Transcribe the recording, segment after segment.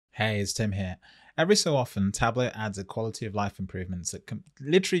Hey, it's Tim here. Every so often, Tableau adds a quality of life improvements that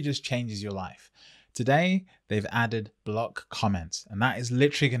literally just changes your life. Today, they've added block comments, and that is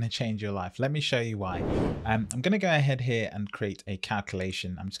literally going to change your life. Let me show you why. I'm going to go ahead here and create a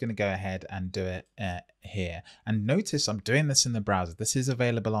calculation. I'm just going to go ahead and do it here. And notice I'm doing this in the browser. This is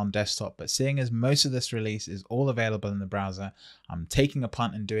available on desktop, but seeing as most of this release is all available in the browser, I'm taking a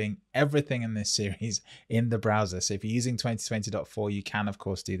punt and doing everything in this series in the browser. So if you're using 2020.4, you can of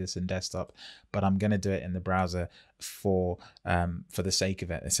course do this in desktop, but I'm going to do it in the browser for the sake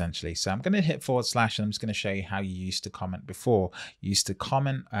of it, essentially. So I'm going to hit / and I'm just going to show you how you used to comment before. You used to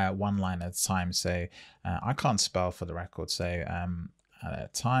comment one line at a time. So I can't spell for the record. So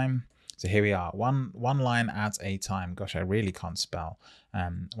time. So here we are, one line at a time. Gosh, I really can't spell.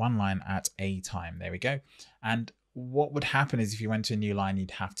 One line at a time. There we go. And what would happen is if you went to a new line,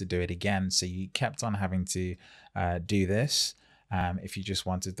 you'd have to do it again. So you kept on having to do this if you just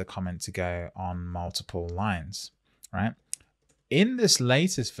wanted the comment to go on multiple lines, right? In this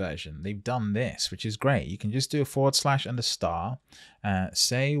latest version, they've done this, which is great. You can just do a / and a star,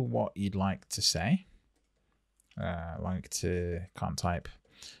 say what you'd like to say. Can't type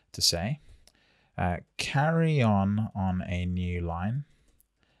to say. Carry on a new line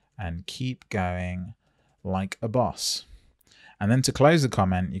and keep going like a boss. And then to close the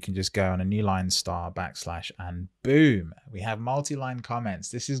comment, you can just go on a new line star / and boom, we have multi-line comments.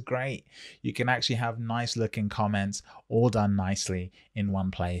 This is great. You can actually have nice looking comments all done nicely in one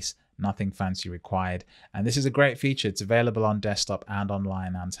place. Nothing fancy required. And this is a great feature. It's available on desktop and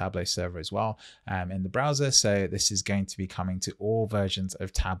online and Tableau server as well in the browser. So this is going to be coming to all versions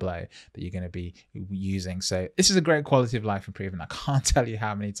of Tableau that you're going to be using. So this is a great quality of life improvement. I can't tell you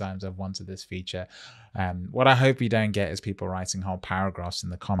how many times I've wanted this feature. What I hope you don't get is people writing whole paragraphs in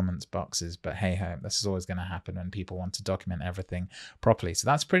the comments boxes, but hey ho, this is always going to happen when people want to document everything properly. So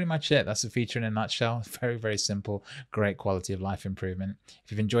that's pretty much it. That's the feature in a nutshell. Very, very simple, great quality of life improvement.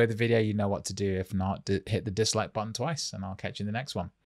 If you've enjoyed the video, you know what to do. If not, hit the dislike button twice, and I'll catch you in the next one.